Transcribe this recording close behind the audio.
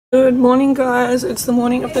Good morning guys, it's the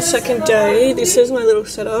morning of the second day. This is my little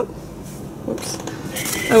setup.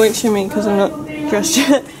 Oops. I won't show me because I'm not dressed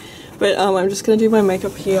yet. But I'm just going to do my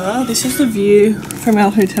makeup here. This is the view from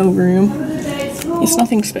our hotel room. It's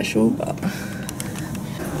nothing special, but...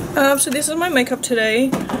 so this is my makeup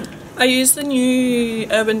today. I used the new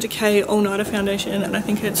Urban Decay All Nighter foundation and I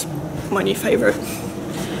think it's my new favourite.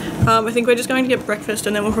 I think we're just going to get breakfast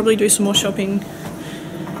and then we'll probably do some more shopping.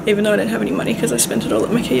 Even though I don't have any money because I spent it all at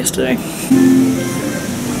Mecca yesterday.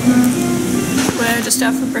 We're just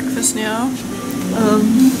out for breakfast now.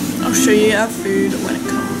 I'll show you our food when it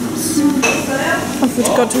comes. I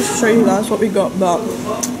forgot to show you guys what we got, but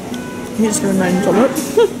here's the remains of it.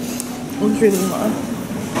 It was really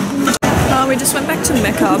nice. We just went back to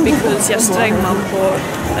Mecca because yesterday Mum bought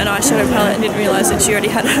an eyeshadow palette and didn't realise that she already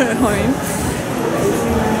had it at home.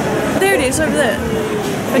 There it is over there.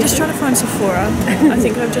 We're just trying to find Sephora. I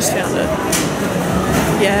think I've just found it.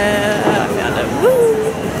 Yeah, I found it. Woo!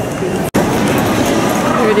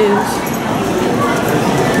 Here it is.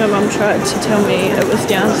 My mum tried to tell me it was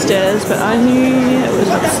downstairs, but I knew it was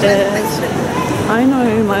upstairs. I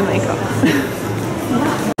know my makeup.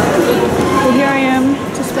 Well, here I am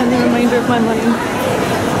to spend the remainder of my money.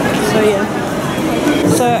 So yeah.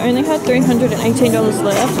 So I only had $318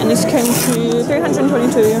 left, and this came to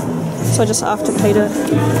 $322. So I just afterpaid it.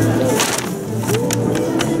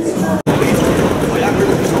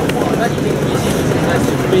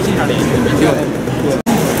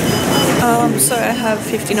 So I have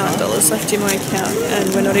 $59 left in my account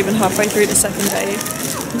and we're not even halfway through the second day.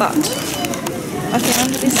 But I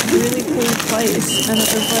found this really cool place and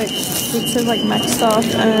it was like, it said like Mac stuff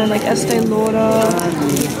and like Estee Lauder,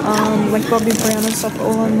 like Bobbi Brown and stuff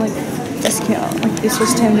all on like discount. Like this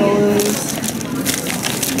was $10.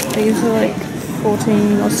 These are like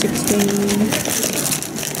 14 or 16.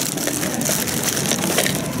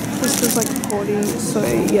 This was like 40, so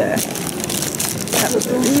yeah. That was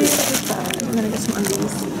really fun. I'm gonna get some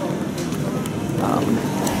undies.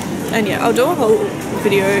 And yeah, I'll do a whole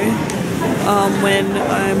video when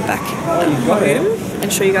I'm back at home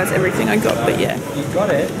and show you guys everything I got, but yeah. You got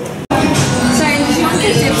it? So, you want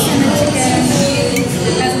the dips and the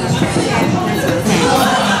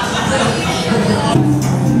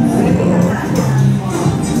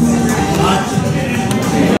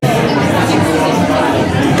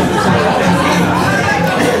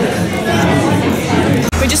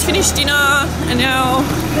finished dinner and now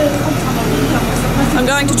I'm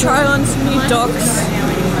going to try on some new docs.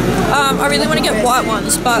 I really want to get white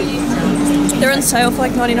ones, but they're on sale for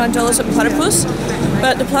like $99 at Platypus,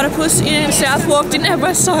 but the Platypus in Southwark didn't have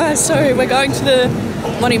my size, so we're going to the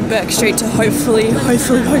one in Burke Street to hopefully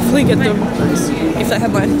get them if they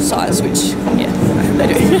have my size, which yeah, I hope they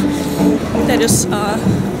do. They're just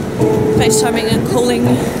FaceTiming and calling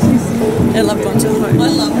their loved ones at home. I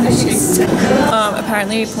love this.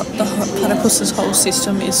 Apparently the Platypus's whole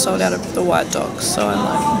system is sold out of the white dogs, so I'm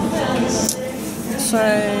like... So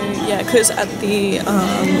yeah, because at the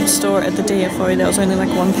store at the DFO there was only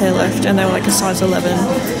like one pair left and they were like a size 11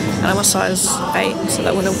 and I'm a size 8, so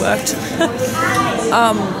that wouldn't have worked.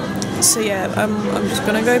 So yeah, I'm just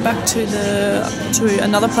gonna go back to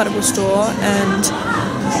another Platypus store and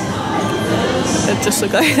it just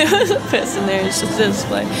looked like there was a person there, it's just a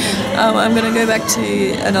display. I'm going to go back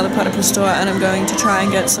to another Platypus store and I'm going to try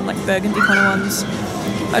and get some like burgundy kind of ones.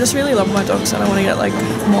 I just really love my dogs and I want to get like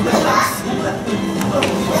more colours.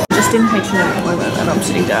 Just in H&M at the moment and I'm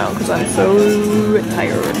sitting down because I'm so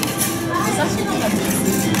tired.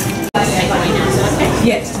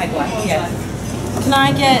 Yes, take away, yeah. Can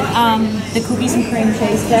I get the cookies and cream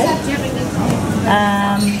cheesecake?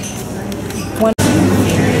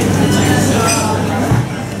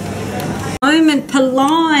 Moment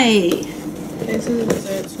polite.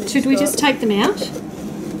 Should we just take them out?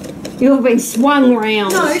 You've been swung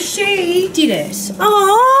round. No, she did it. Aww.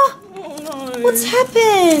 Oh, no. What's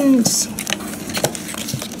happened?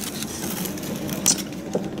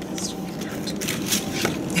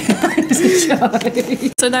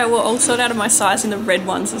 So they were all sold out of my size in the red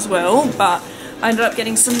ones as well, but I ended up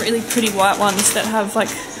getting some really pretty white ones that have like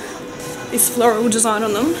this floral design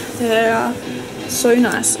on them. They're so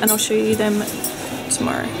nice and I'll show you them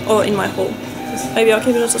tomorrow or in my haul. Maybe I'll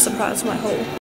keep it as a surprise in my haul.